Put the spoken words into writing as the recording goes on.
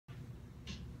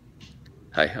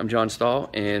Hi, I'm John Stahl,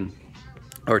 and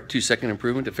our 2-second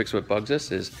improvement to fix what bugs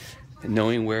us is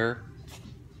knowing where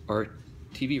our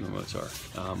TV remotes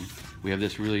are. We have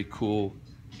this really cool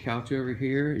couch over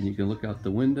here, and you can look out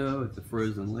the window at the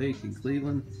frozen lake in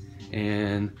Cleveland.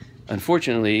 And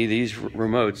unfortunately, these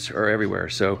remotes are everywhere.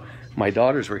 So my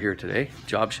daughters were here today,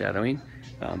 job shadowing,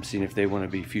 seeing if they want to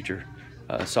be future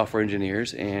software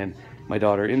engineers. And my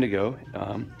daughter Indigo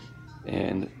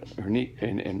and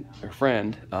her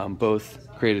friend both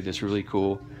created this really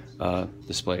cool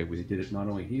display. We did it not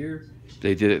only here,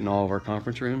 they did it in all of our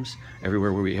conference rooms,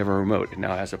 everywhere where we have a remote. It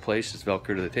now has a place, it's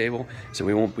Velcro to the table, so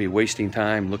we won't be wasting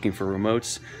time looking for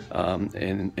remotes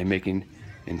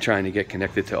and trying to get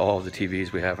connected to all of the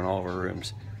TVs we have in all of our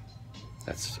rooms.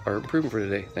 That's our improvement for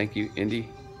today. Thank you, Indy.